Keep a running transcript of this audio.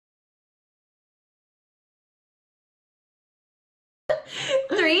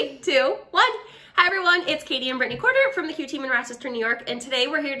3, 2, 1. Hi everyone, it's Katie and Brittany Quataert from the Q team in Rochester, New York, and today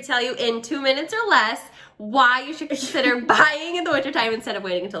we're here to tell you in 2 minutes or less why you should consider buying in the wintertime instead of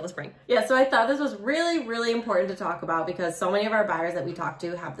waiting until the spring. Yeah, so I thought this was really important to talk about because so many of our buyers that we talk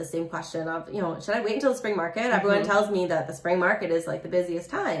to have the same question of, should I wait until the spring market? Everyone tells me that the spring market is like the busiest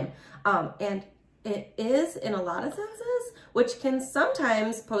time. And it is in a lot of senses, which can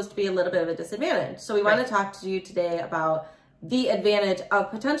sometimes pose to be a little bit of a disadvantage. So we want to talk to you today about the advantage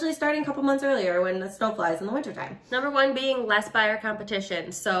of potentially starting a couple months earlier when the snow flies in the wintertime. Number one being less buyer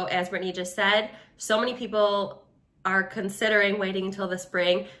competition. So as Brittany just said, so many people are considering waiting until the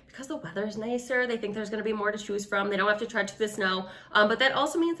spring because the weather is nicer. They think there's going to be more to choose from. They don't have to trudge through the snow. But that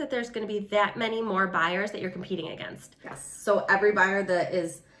also means that there's going to be that many more buyers that you're competing against. Yes. So every buyer that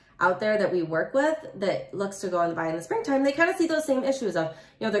is out there that we work with that looks to go and buy in the springtime, they kind of see those same issues of,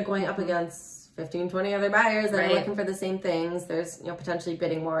 they're going up against 15, 20 other buyers that are looking for the same things. There's, potentially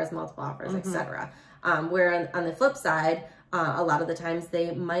bidding wars, multiple offers, etc. Where on the flip side, a lot of the times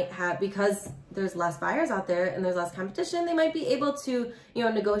they might have, because there's less buyers out there and there's less competition, they might be able to,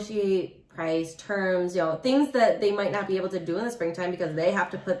 negotiate price, terms, things that they might not be able to do in the springtime because they have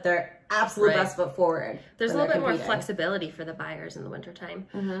to put their absolute best foot forward. There's a little bit more flexibility for the buyers in the wintertime.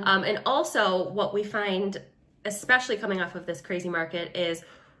 And also what we find, especially coming off of this crazy market, is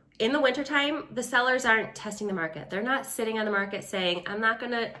in the wintertime, the sellers aren't testing the market. They're not sitting on the market saying, I'm not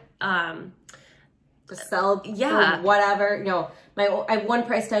going to sell for whatever. I have one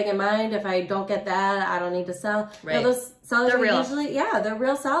price tag in mind. If I don't get that, I don't need to sell. Those sellers are usually, they're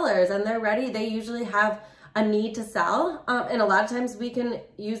real sellers and they're ready. They usually have a need to sell. And a lot of times we can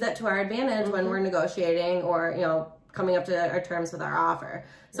use that to our advantage when we're negotiating or, coming up to our terms with our offer.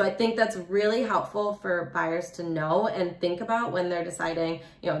 So I think that's really helpful for buyers to know and think about when they're deciding,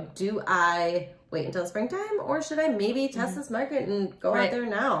 do I wait until springtime or should I maybe test this market and go out there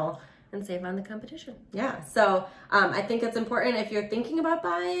now? And save on the competition. Yeah, so I think it's important if you're thinking about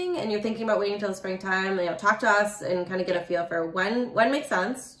buying and you're thinking about waiting until the springtime, talk to us and kind of get a feel for when makes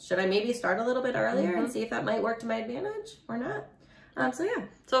sense. Should I maybe start a little bit earlier and see if that might work to my advantage or not?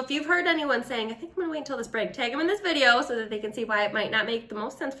 So if you've heard anyone saying, I think I'm gonna wait until the spring, tag them in this video so that they can see why it might not make the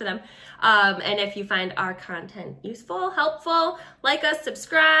most sense for them. And if you find our content useful, helpful, like us,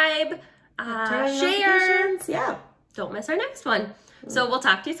 subscribe, share. Yeah. Don't miss our next one. So we'll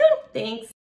talk to you soon. Thanks.